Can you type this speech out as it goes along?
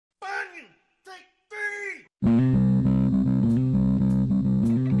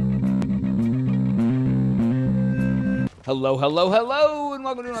Hello, hello, hello, and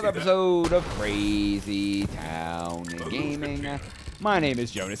welcome to another episode of Crazy Town Gaming. My name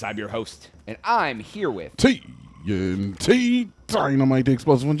is Jonas, I'm your host, and I'm here with TNT Dinomight the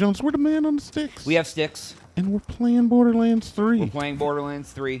Explosive One Jones. We're the man on the sticks. We have sticks. And we're playing Borderlands 3. We're playing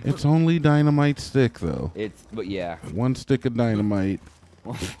Borderlands 3. It's only dynamite stick, though. But yeah. 1 stick of dynamite,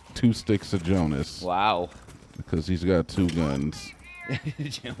 2 sticks of Jonas. Wow. Because he's got 2 guns.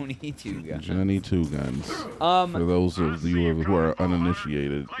 Johnny 2 guns. Johnny 2 guns. For those of you who are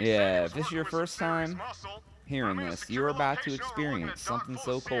uninitiated. Yeah, if this is your first time hearing this, you're about to experience something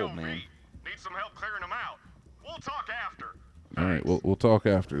so cold, man. Need some help clearing them out. We'll talk after. Alright, we'll talk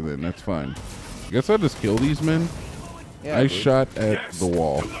after then. That's fine. Guess I'll just kill these men. Yeah, I dude. shot at the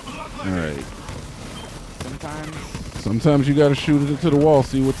wall. Alright. Sometimes you gotta shoot it into the wall,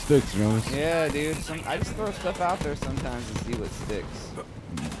 see what sticks, Jonas. Yeah, dude. I just throw stuff out there sometimes to see what sticks.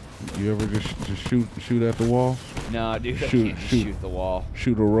 You ever just shoot at the wall? No, dude, I can't just shoot the wall.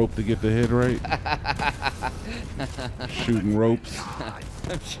 Shoot a rope to get the head right? Shooting ropes?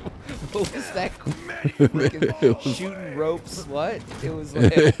 What was that? Shooting ropes? What? It was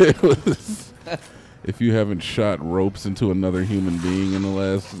like... It was, if you haven't shot ropes into another human being in the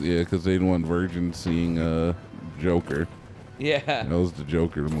last... Yeah, because they didn't want virgins seeing Joker. Yeah. That was the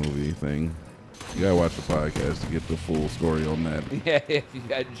Joker movie thing. You gotta watch the podcast to get the full story on that. Yeah, if you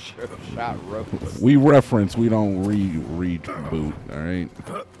had shot ropes. We reference, we don't reboot, alright?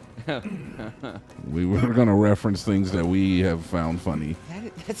 We were gonna reference things that we have found funny.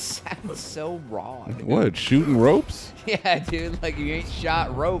 That sounds so wrong. What, shooting ropes? Yeah, dude, like you ain't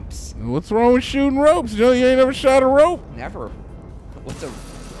shot ropes. What's wrong with shooting ropes? You know, you ain't ever shot a rope? Never. What's a...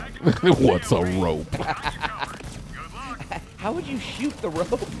 What's a rope? How would you shoot the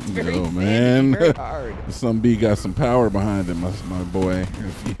rope? It's very No, thin, man. very hard. Some B got some power behind him, my boy.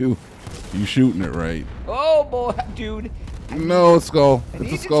 If you shooting it right. Oh boy, dude. No, it's skull. I It's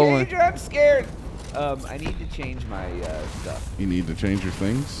need a to skull. change. I'm scared. I need to change my stuff. You need to change your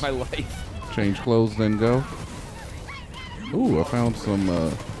things. My life. Change clothes, then go. Ooh, I found some.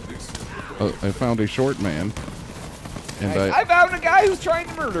 I found a short man. And I found a guy who's trying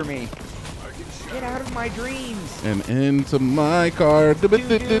to murder me. Get out of my dreams. And into my car. Get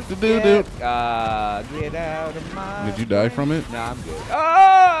out of my Did you die from it? No, I'm good.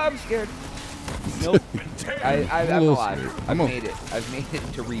 Oh, I'm scared. Nope. I'm alive. scared. I've made it. I've made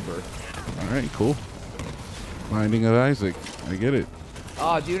it to rebirth. All right, cool. Binding of Isaac. I get it.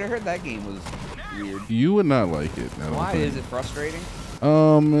 Oh, dude, I heard that game was weird. You would not like it. I don't Why? think. Is it frustrating?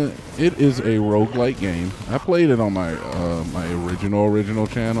 It is a roguelike game. I played it on my my original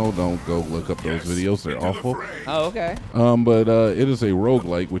channel. Don't go look up those videos; they're awful. Oh, okay. But it is a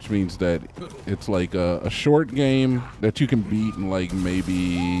roguelike, which means that it's like a short game that you can beat in like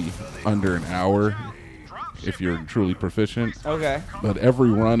maybe under an hour if you're truly proficient. Okay. But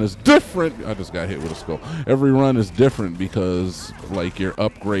every run is different. I just got hit with a skull. Every run is different because like your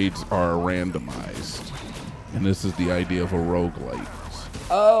upgrades are randomized, and this is the idea of a roguelike.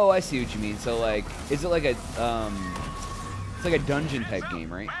 Oh, I see what you mean. So, like, is it like a it's like a dungeon type game,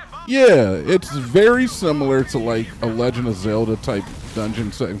 right? Yeah, it's very similar to like a Legend of Zelda type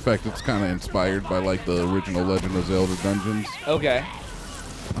dungeon. So in fact, it's kind of inspired by like the original Legend of Zelda dungeons. Okay.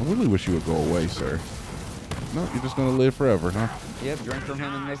 I really wish you would go away, sir. No, you're just gonna live forever, huh? Yep, drink from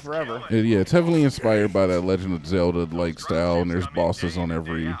him and live forever. Yeah, it's heavily inspired by that Legend of Zelda like style, and there's bosses on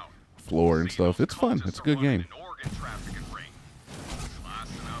every floor and stuff. It's fun. It's a good game.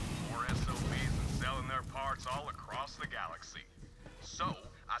 So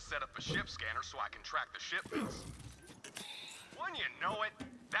I set up a ship scanner so I can track the shipments. When you know it,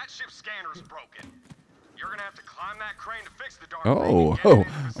 that ship scanner's broken. You're gonna have to climb that crane to fix the darn thing. Oh,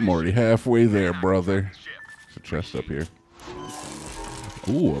 I'm already halfway there, brother. There's a chest up here.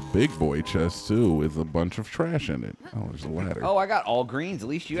 Ooh, a big boy chest too, with a bunch of trash in it. Oh, there's a ladder. Oh, I got all greens. At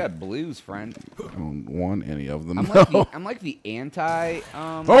least you had blues, friend. I don't want any of them. I'm like the anti.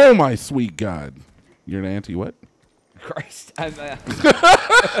 Oh my sweet God! You're an anti what? Christ, I'm.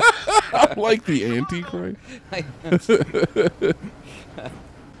 I'm like the Antichrist.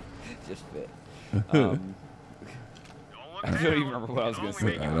 Just fit. I don't even remember what I was gonna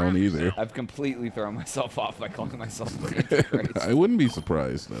say. I don't either. I've completely thrown myself off by calling myself the Antichrist. I wouldn't be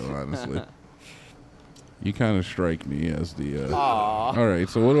surprised though, honestly. You kind of strike me as the. Aww. All right,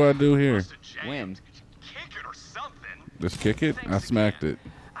 so what do I do here? Win. Kick it or something. Just kick it? I smacked it.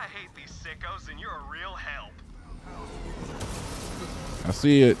 I hate these sickos and you're a real help. I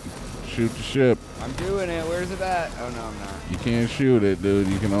see it. Shoot the ship. I'm doing it. Where's it at? Oh no, I'm not. You can't shoot it, dude.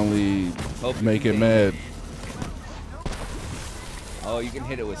 You can only make it contain mad. Oh, you can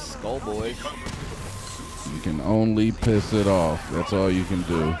hit it with skull boys. can only piss it off. That's all you can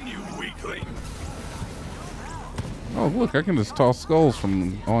do. Oh, look, I can just toss skulls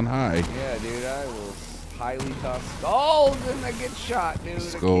from on high. Yeah, dude, I will highly toss skulls and I get shot, dude.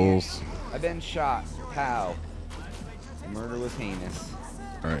 Skulls. I've been shot. Pow. The murder was heinous.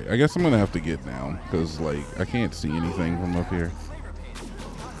 Alright, I guess I'm going to have to get down because, like, I can't see anything from up here.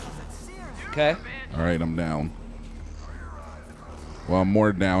 Okay. Alright, I'm down. Well, I'm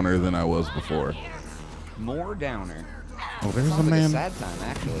more downer than I was before. More downer. Oh, there's Sounds a like man. a sad time,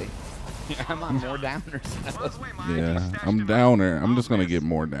 actually. I'm on more downers than I was. Yeah, I'm downer. I'm just going to get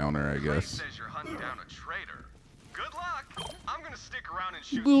more downer, I guess. Says you're hunting down a traitor. Good luck. I'm gonna stick around and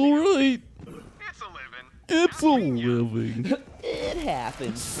shoot Alright. It's a living. It's a living. It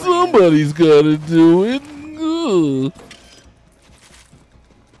happens. Somebody's got to do it. Ugh.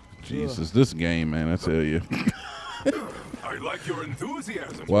 Jesus, this game, man, I tell you. I like your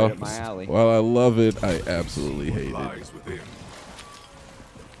enthusiasm. Well, Right up my alley. while I love it, I absolutely hate it. Lies within.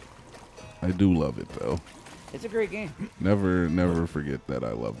 I do love it, though. It's a great game. Never forget that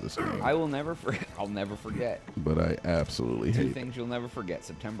I love this game. I will never forget. I'll never forget. But I absolutely Two hate it. things you'll never forget: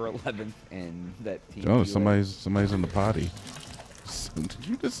 September 11th and that team. Jonas, somebody's in the potty. Did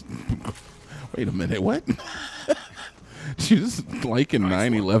you just... Wait a minute, what? Did you just liken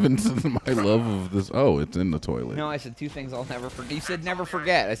 9/11 to my love of this? Oh, it's in the toilet. No, I said two things I'll never forget. You said never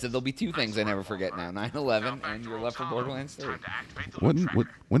forget. I said there'll be two things I never forget now: 9/11 and your love for Borderlands 3. When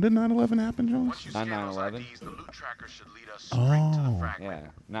did 9/11 happen, Jonas? On 9/11. Oh. Yeah,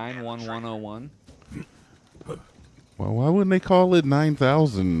 91101. Well, why wouldn't they call it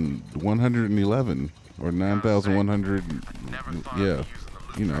 9,111 or 9,100? Yeah,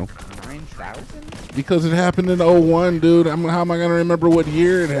 you know. 9,000? Because it happened in 01, dude. How am I gonna remember what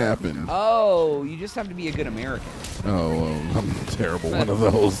year it happened? Oh, you just have to be a good American. Oh, well, I'm a terrible one of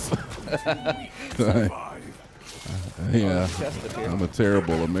those. Yeah, I'm a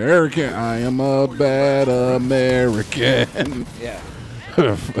terrible American. I am a bad American. Yeah.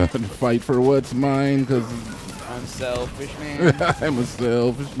 Fight for what's mine, because I'm selfish, man. I'm a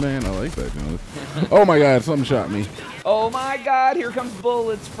selfish man. I like that, Jonas. Oh my God, something shot me. Oh my God, here comes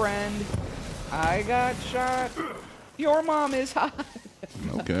bullets, friend. I got shot. Your mom is hot.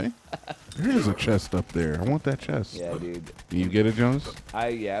 Okay. There is a chest up there. I want that chest. Yeah, dude. Can you get it, Jonas?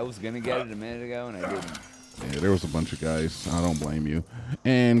 I was gonna get it a minute ago and I didn't. Yeah, there was a bunch of guys. I don't blame you.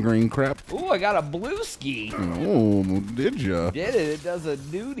 And green crap. Ooh, I got a blue ski. Oh, did ya? Did it? It does a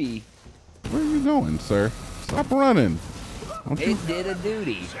duty. Where are you going, sir? Stop running. Don't you? It did a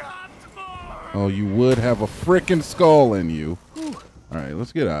duty. Oh, you would have a frickin' skull in you. All right,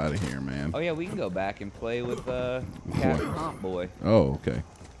 let's get out of here, man. Oh yeah, we can go back and play with Captain Hot Boy. Oh, okay.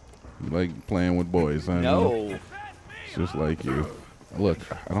 You like playing with boys, huh? No. It's just like you. Look,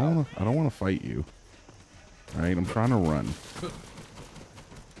 I don't want to fight you. All right, I'm trying to run.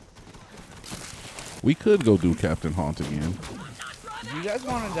 We could go do Captain Haunt again. Do you guys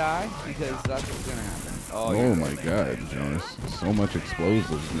want to die? Because that's what's gonna happen. Oh my God, Jonas! So much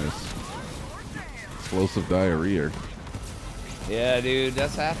explosiveness, explosive diarrhea. Yeah, dude,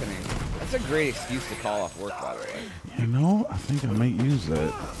 that's happening. That's a great excuse to call off work, by the way. You know, I think I might use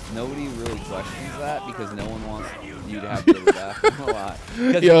that. Nobody really questions that because no one wants you to have to go to the bathroom a lot.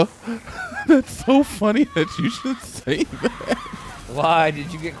 Yo, that's so funny that you should say that. Why?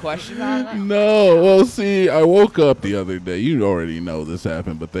 Did you get questioned on that? No, well, see, I woke up the other day. You already know this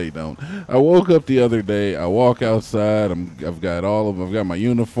happened, but they don't. I woke up the other day. I walk outside. I've got my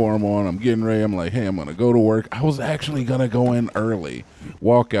uniform on. I'm getting ready. I'm like, hey, I'm gonna go to work. I was actually gonna go in early.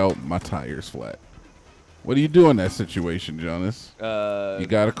 Walk out, my tire's flat. What do you do in that situation, Jonas? You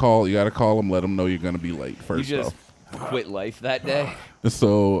gotta call them. Let them know you're gonna be late. First You just off, quit life that day.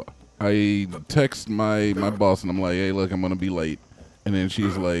 so I text my boss and I'm like, hey, look, I'm gonna be late. And then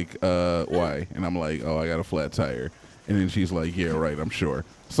she's like, why? And I'm like, oh, I got a flat tire. And then she's like, yeah, right, I'm sure.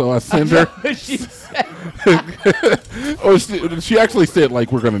 So I send her. She said. Oh, she actually said,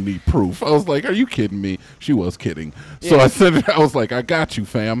 like, we're going to need proof. I was like, are you kidding me? She was kidding. So Yeah. I sent her, I was like, I got you,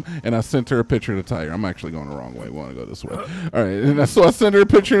 fam. And I sent her a picture of the tire. I'm actually going the wrong way. We want to go this way. All right. And so I sent her a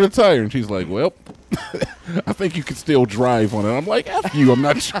picture of the tire. And she's like, well, I think you can still drive on it. I'm like, F you, I'm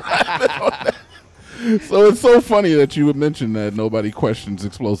not driving on that. So it's so funny that you would mention that nobody questions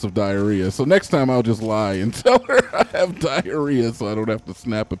explosive diarrhea. So next time I'll just lie and tell her I have diarrhea so I don't have to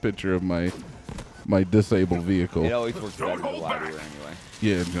snap a picture of my disabled vehicle. It always works better to lie to her anyway.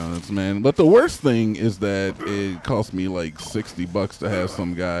 Yeah, Jonas, man. But the worst thing is that it cost me like $60 to have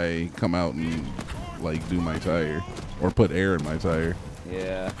some guy come out and like do my tire or put air in my tire.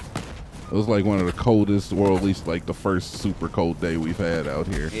 Yeah. It was like one of the coldest, or at least like the first super cold day we've had out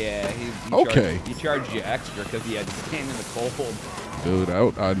here. Yeah, he charged you extra because he had to stand in the cold. Dude,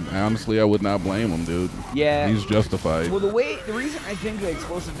 I honestly, I would not blame him, dude. Yeah. He's justified. Well, the reason I think the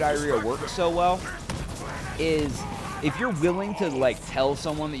explosive diarrhea works so well is if you're willing to, like, tell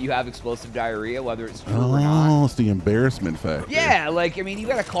someone that you have explosive diarrhea, whether it's true or not. Oh, it's the embarrassment factor. Yeah, like, I mean, you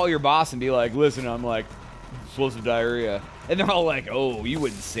got to call your boss and be like, listen, I'm, like, explosive diarrhea. And they're all like, oh, you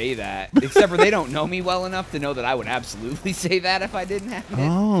wouldn't say that. Except for they don't know me well enough to know that I would absolutely say that if I didn't have it.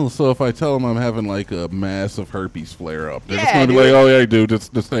 Oh, so if I tell them I'm having like a massive herpes flare up, they're just Yeah, going to be like, oh, yeah, dude,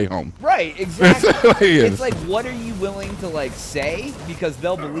 just stay home. Right, exactly. Yes. It's like, what are you willing to, like, say? Because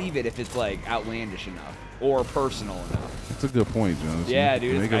they'll believe it if it's, like, outlandish enough or personal enough. That's a good point, Jonas. Yeah,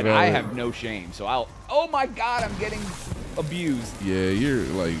 dude. Make It's, it I valid. have no shame, so I'll. Oh my God, I'm getting abused. Yeah, you're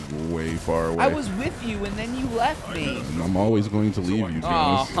like way far away. I was with you, and then you left me. And I'm always going to leave you,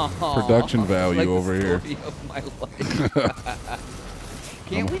 Jonas. Aw. Production value Like the over here. story of my life.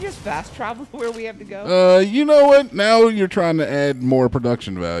 Can't we just fast travel to where we have to go? You know what? Now you're trying to add more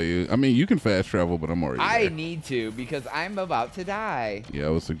production value. I mean, you can fast travel, but I'm already I there. need to because I'm about to die. Yeah, I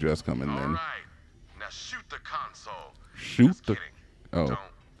would suggest coming All then. right. Now shoot the console. Shoot Just the... kidding. Oh. Don't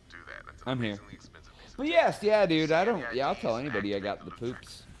do that. That's I'm here. amazingly expensive piece of Well, yes, yeah, dude. I don't. Yeah, I'll tell anybody I got the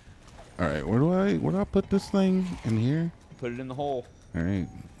poops. All right, where do I put this thing? In here? Put it in the hole. All right.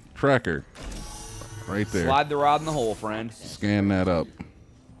 Tracker. Right there. Slide the rod in the hole, friend. Scan that up.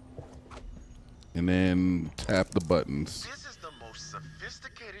 And then tap the buttons. This is the most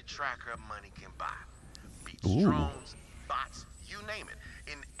sophisticated tracker money can buy. Beats Ooh. drones, bots, you name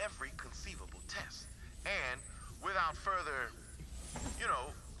it, in every conceivable test. And without further, you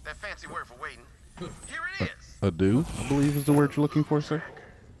know, that fancy word for waiting, here it is. A do, I believe is the word you're looking for, sir.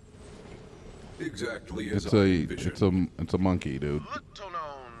 Exactly as It's I a envisioned. it's a monkey, dude. Look to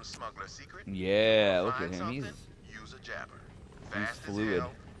known smuggler secret. Yeah, look at Find him. He's something, use a jabber. Fast as fluid.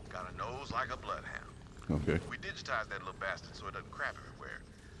 hell, got a nose like a bloodhound. Okay. We digitized that little bastard so it doesn't crap everywhere.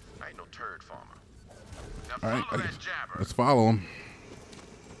 I ain't no turd farmer. Now All right, follow that jabber. let's follow him.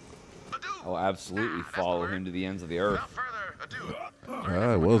 Ado. Oh, absolutely That's the follow word. him to the ends of the earth. Without further ado.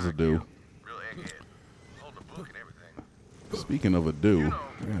 Ah, it was a do. Real egghead. Hold the book and everything. Speaking of a do,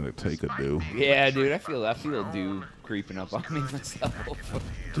 I gotta take a do. Yeah, dude, I feel dew creeping up on me myself.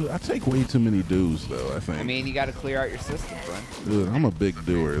 Dude, I take way too many do's though. I think. I mean, you got to clear out your system, friend. Dude, I'm a big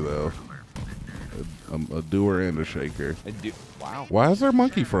doer though. A doer and a shaker. Wow. Why is our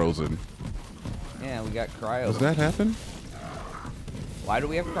monkey frozen? Yeah, we got cryo. Does that happen? Why do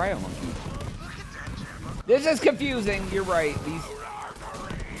we have cryo monkey? This is confusing. You're right.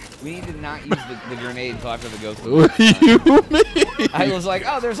 We need to not use the grenade until after the ghost. What do you mean? I was like,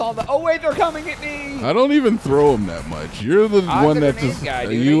 oh, there's all the. Oh wait, they're coming at me. I don't even throw them that much. You're the I'm one the that grenade just guy,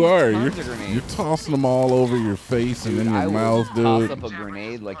 dude. I you use are. tons of You're grenades. tossing them all over your face and in I your will mouth, toss dude. up a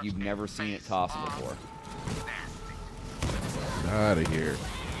grenade like you've never seen it tossed before. Out of here.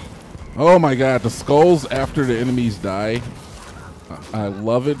 Oh my god, the skulls after the enemies die. I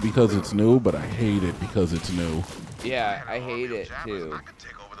love it because it's new, but I hate it because it's new. Yeah, I hate it too. I could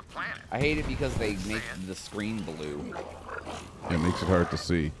take over the planet. I hate it because they make the screen blue. It makes it hard to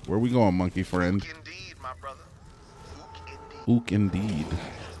see. Where we going, monkey friend? Indeed, my brother. Ook indeed. Ook indeed.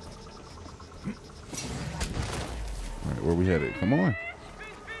 Alright, where we headed? Come on.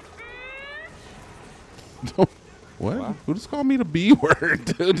 What? Wow. Who just called me the B word,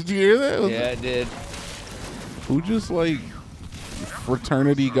 dude? Did you hear that? Yeah, it did. Who just like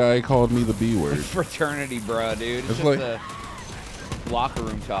fraternity guy called me the B word? Fraternity, bruh, dude. It's It's just like- a locker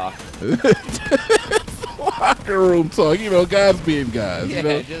room talk. Locker room talk, you know, guys being guys. Yeah, You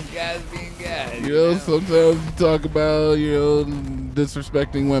know, just guys being guys. you know, sometimes you talk about, you know,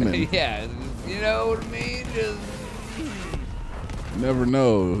 disrespecting women. Yeah, you know what I mean? Just You never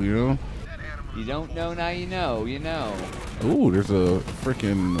know, you know. you don't know, now you know. You know. Ooh, there's a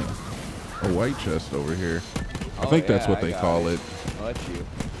freaking a white chest over here. I think that's what they call it. I'll let you.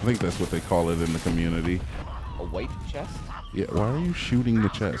 I think that's what they call it in the community. A white chest? Yeah, why are you shooting the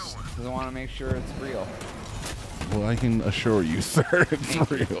chest? Because I want to make sure it's real. Well, I can assure you, sir,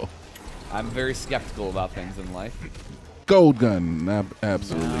 it's real. I'm very skeptical about things in life. Gold gun,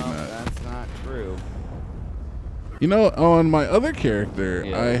 absolutely No, not. that's not true. You know, on my other character,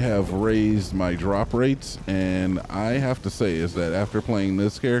 Yeah. I have raised my drop rates, and I have to say is that after playing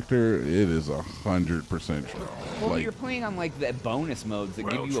this character, it is 100% Well, like. you're playing on like the bonus modes that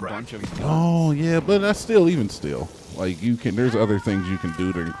give you a bunch of. Oh yeah, but that's still like you can. There's other things you can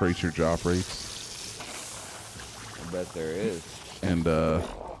do to increase your drop rates, I bet there is. and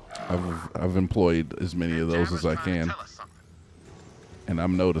I've employed as many of those as I can. Tell us something. And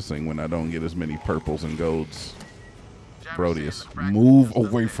I'm noticing when I don't get as many purples and golds. Brodius, move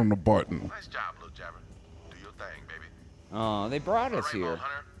away from the button. Nice job, little Jabber. Do your thing, baby. Oh, they brought us All right, here. little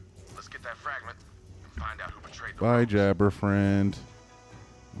hunter. Let's get that fragment and find out who betrayed the Bye, rogues. Jabber friend.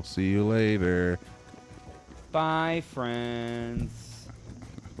 We'll see you later. Bye, friends.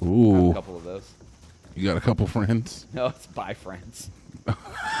 I have a Ooh, couple of those. you got a couple friends? No, it's bye, friends.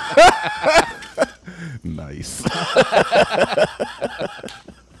 Nice.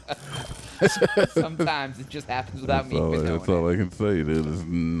 Sometimes it just happens without me knowing That's all I can say, dude. Is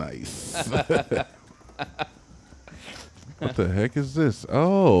nice. What the heck is this?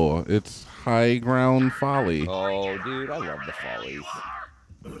 Oh, it's High Ground Folly. Oh, dude, I love the Follies.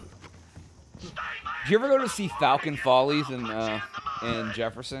 Did you ever go to see Falcon Follies in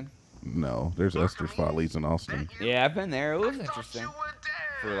Jefferson? No, there's Esther's Follies in Austin. Yeah, I've been there. It was interesting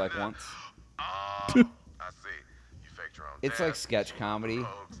for like once. I see. You faked your own It's death. like sketch comedy,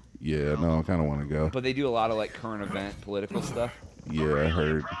 Yeah, no, I kind of want to go. but they do a lot of like current event political stuff. Yeah, I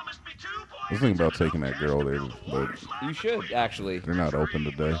heard. I was thinking about taking that girl there, but You should actually. they're not open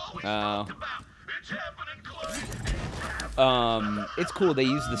today. It's cool. They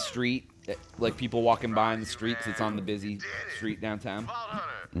use the street, like people walking by in the street because it's on the busy street downtown.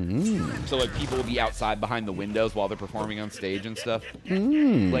 So like people will be outside behind the windows while they're performing on stage and stuff.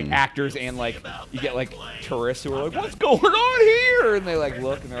 Like actors and like you get like tourists who are like, "What's going on here?" And they like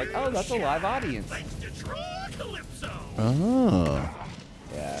look and they're like, "Oh, that's a live audience." Oh,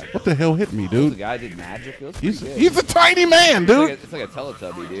 Yeah. what the hell hit me, The dude? guy did magic. It was He's pretty good. a tiny man, dude. It's like a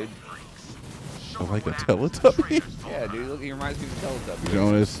Teletubby, dude. Like a Teletubby. Yeah, dude. Look, he reminds me of a Teletubby.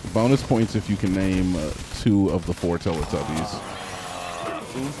 Jonas, bonus points if you can name 2 of the 4 Teletubbies.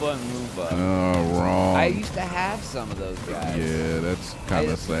 Oompa and Loompa. Oh, wrong. I used to have some of those guys. Yeah, that's kind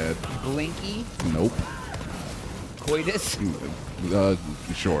of sad. Blinky, Nope. Coitus.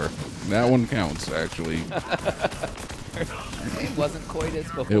 Sure. That one counts, actually. It wasn't Coitus,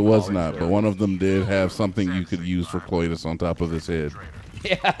 but It was not, but one of them did have something you could use for coitus on top of his head.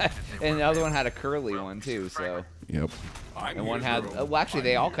 Yeah, and the other one had a curly one too. So, Yep. and one had. Well, actually,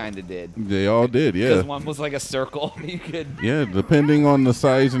 they all kind of did. They all did, yeah. Because one was like a circle. You could. Yeah, depending on the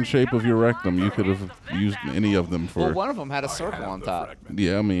size and shape of your rectum, you could have used any of them for. Well, one of them had a circle on top,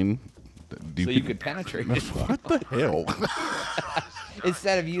 Yeah, I mean. so you could penetrate it. What the hell?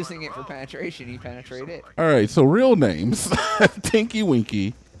 Instead of using it for penetration, you penetrate it. All right, so real names: Tinky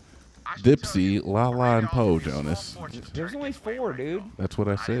Winky, Dipsy, Lala, and Poe. Jonas. There's only 4, dude. That's what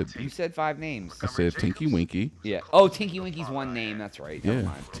I said. You said 5 names. I said Tinky Winky. Yeah. Oh, Tinky Winky's one name. That's right. Never Yeah,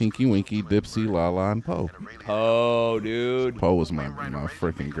 mind. Tinky Winky, Dipsy, Lala, and Poe. Oh, dude. Poe was my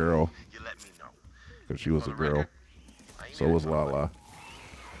freaking girl, because she was a girl. So was Lala.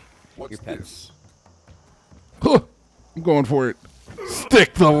 Your pets. Huh, I'm going for it.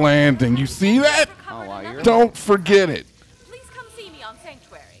 Stick the landing. You see that? Oh, wow. You're. Don't forget it. Please come see me on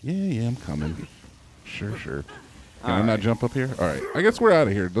Sanctuary. Yeah, I'm coming. Sure. Can I All not right. jump up here? All right. I guess we're out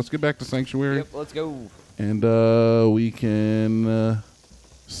of here. Let's get back to Sanctuary. Yep. Let's go. And we can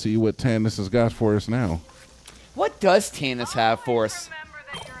see what Tannis has got for us now. What does Tannis have for us? Remember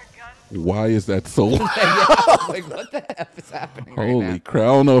that you're a gun. Why is that so loud? Like, what the F is happening right now? Holy crap. I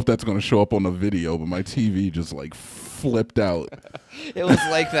don't know if that's going to show up on the video, but my TV just like flipped out. It was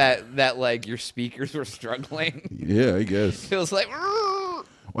like that like your speakers were struggling. Yeah, I guess. It was like, Well,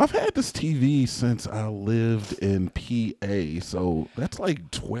 I've had this TV since I lived in PA, so that's like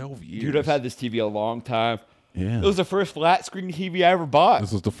 12 years. dude, I've had this TV a long time. Yeah. It was the first flat screen TV I ever bought.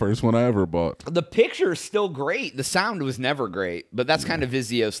 This was the first one I ever bought. The picture is still great. The sound was never great, but that's kind of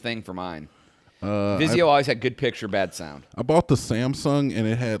Vizio's thing for mine. Vizio always had good picture, bad sound. I bought the Samsung, and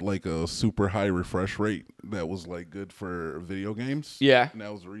it had like a super high refresh rate that was like good for video games. Yeah. And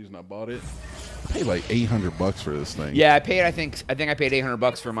that was the reason I bought it. I paid like $800 for this thing. Yeah, I think I paid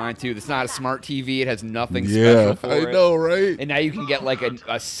 $800 for mine too. It's not a smart TV. It has nothing Yeah, special for I it. know, right? And now you can get like a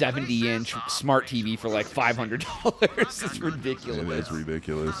 70-inch smart TV for like $500. It's ridiculous. It is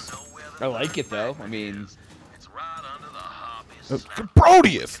ridiculous. I like it though. I mean, It's right under the hobbies.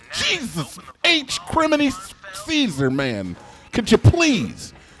 Brodius! Jesus! H. Criminy Caesar, man. Could you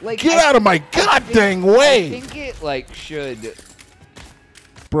please like get out of my goddamn I way? think it like should.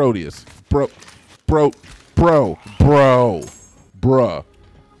 Brodius. Bruh.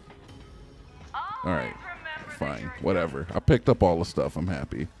 Alright. Fine. Whatever. I picked up all the stuff. I'm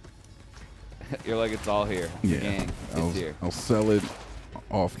happy. You're like it's all here. Yeah. Gang, it's here. I'll sell it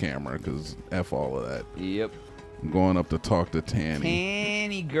off camera because F all of that. Yep. I'm going up to talk to Tanny.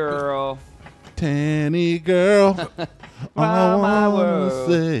 Tanny girl. Tanny girl. all I My wanna world.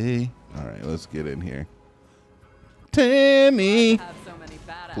 say. All right, let's get in here. Tanny. Have so many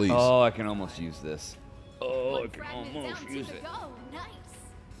gotta. Please. Oh, I can almost use this. Oh, I One can fragment almost down to use the it. go. Nice.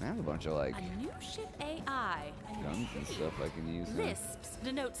 I have a bunch of like A new ship AI. And guns and stuff I can use. Now. Lisps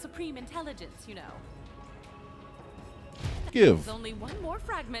denote supreme intelligence, you know. Give. There's only one more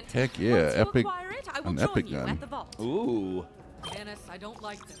fragment. Heck yeah, Once you epic- acquire it, I will an join epic you gun. at the vault. Ooh. Janice, I don't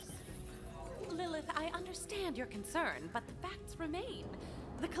like this. Lilith, I understand your concern, but the facts remain.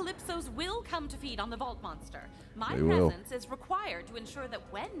 The Calypsos will come to feed on the vault monster. My They will. presence is required to ensure that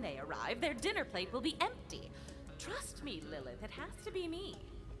when they arrive, their dinner plate will be empty. Trust me, Lilith, it has to be me.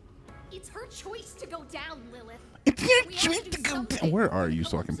 It's her choice to go down, Lilith. It's your We have choice do to go something. down. Where are you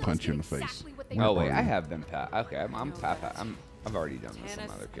so I The can Calypsos punch you in did the face? exactly what they Where Oh are wait, I you? have been Okay, I'm I've already done this with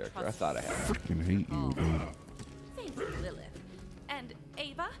some other character. I thought I had. Freaking hate you, dude. Thank you, Lilith. And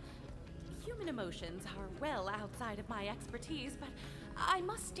Ava, human emotions are well outside of my expertise, but I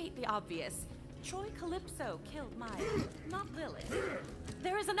must state the obvious. Troy Calypso killed Maya, not Lilith.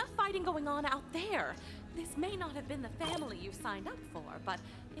 There is enough fighting going on out there. This may not have been the family you signed up for, but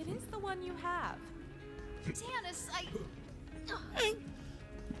it is the one you have. Janice,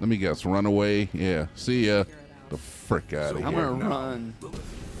 Let me guess. Run away. Yeah. See ya. The frick out of I'm here. gonna run. All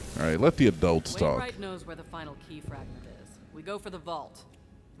right. Let the adults talk. Wainwright knows where the final key fragment is. We go for the vault.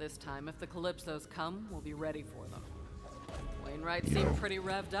 This time, if the Calypsos come, we'll be ready for them. Wainwright seemed pretty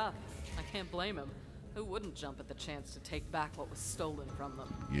revved up. I can't blame him. Who wouldn't jump at the chance to take back what was stolen from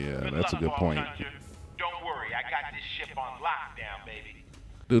them? Yeah, that's a good point. Don't worry, I got this ship on lockdown, baby.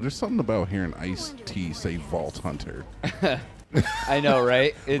 Dude, there's something about hearing Ice-T say Vault Hunter. I know,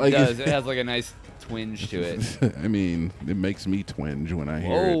 right? It Like, does. It has like a nice twinge to it. I mean, it makes me twinge when I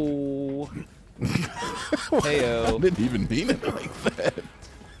hear it. Whoa. I Heyo. didn't even mean it like that.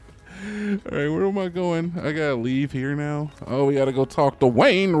 All right, where am I going? I gotta leave here now. Oh, we gotta go talk to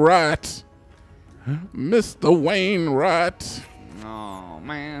Wainwright. Mr. Wainwright. Oh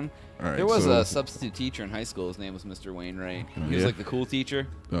man. All right, There was so- a substitute teacher in high school. His name was Mr. Wainwright. He was Yeah. like the cool teacher.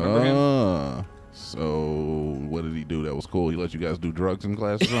 Remember him? Ah, so what did he do that was cool? He let you guys do drugs in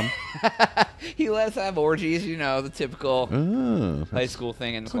class or something? He let us have orgies, you know, the typical high school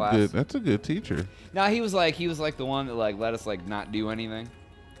thing in the class. That's a good teacher. No, he was like the one that like let us like not do anything.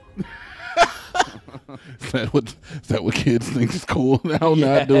 Is that what kids think is cool now?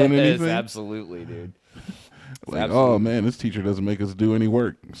 Not doing Yes, anything? absolutely, dude. Like, Absolutely. oh man, this teacher doesn't make us do any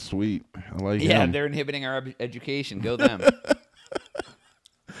work. Sweet. I like Yeah, him. they're inhibiting our education. Go them.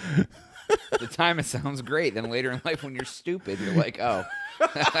 The time it sounds great. Then later in life, when you're stupid, you're like, oh,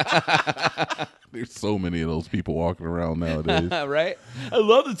 There's so many of those people walking around nowadays. right? I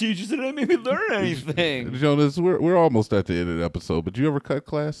love the teachers that didn't make me learn anything. Jonas, we're almost at the end of the episode, but you ever cut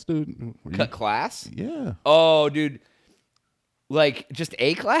class, student? Cut class? Yeah. Oh, dude. Like just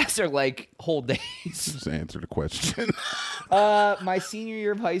a class or like whole days? Just answer the question. My senior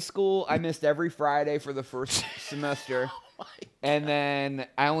year of high school, I missed every Friday for the first semester. And then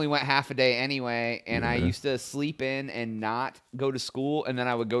I only went half a day anyway, and I used to sleep in and not go to school, and then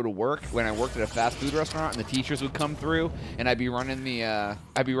I would go to work when I worked at a fast food restaurant, and the teachers would come through, and I'd be running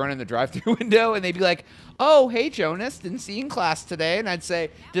the drive-through window, and they'd be like, "Oh, hey Jonas, didn't see you in class today," and I'd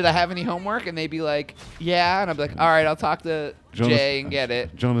say, "Did I have any homework?" And they'd be like, "Yeah," and I'd be like, "All right, I'll talk to Jay and get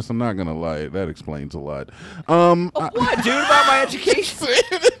it." Jonas, I'm not gonna lie. That explains a lot. What, dude? About my education?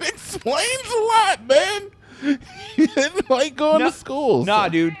 It explains a lot, man. You didn't like going to school. Nah, so-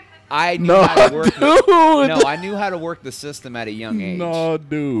 dude. I knew No, how to work. dude. No, I knew how to work the system at a young age. No,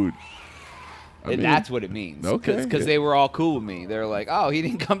 dude. I mean, That's what it means. Okay. Because they were all cool with me. They're like, "Oh, he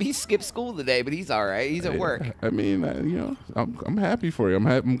didn't come. He skipped school today, but he's all right. He's at work." I mean, I'm happy for you.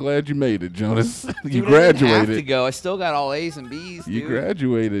 I'm glad you made it, Jonas. You Dude, I didn't graduated. have to go. I still got all A's and B's. You Dude.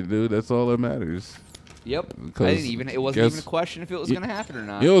 graduated, dude. That's all that matters. Yep. Because I didn't even. It wasn't even a question if it was you- going to happen or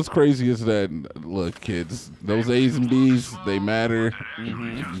not. You know what's crazy is that, look, kids, those A's and B's, they matter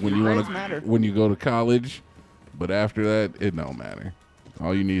when you Grades want matter. to when you go to college, but after that, it don't matter.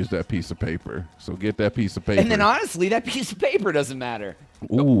 All you need is that piece of paper. So get that piece of paper. And then honestly, that piece of paper doesn't matter.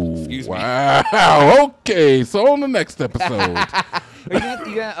 Ooh, excuse me. wow. Okay, so on the next episode. Are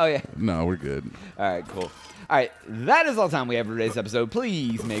you gonna, oh yeah. No, we're good. All right, cool. All right, that is all the time we have for today's episode.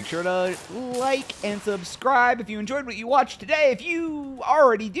 Please make sure to like and subscribe if you enjoyed what you watched today. If you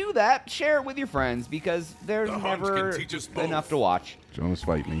already do that, share it with your friends because there's The hunt never can teach us both. enough to watch. Jonas,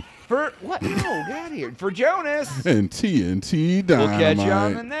 fight me. For what? No, get out of here. For Jonas, And TNT we'll Dynamite. catch you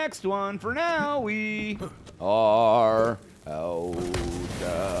on the next one. For now, we are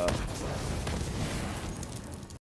out.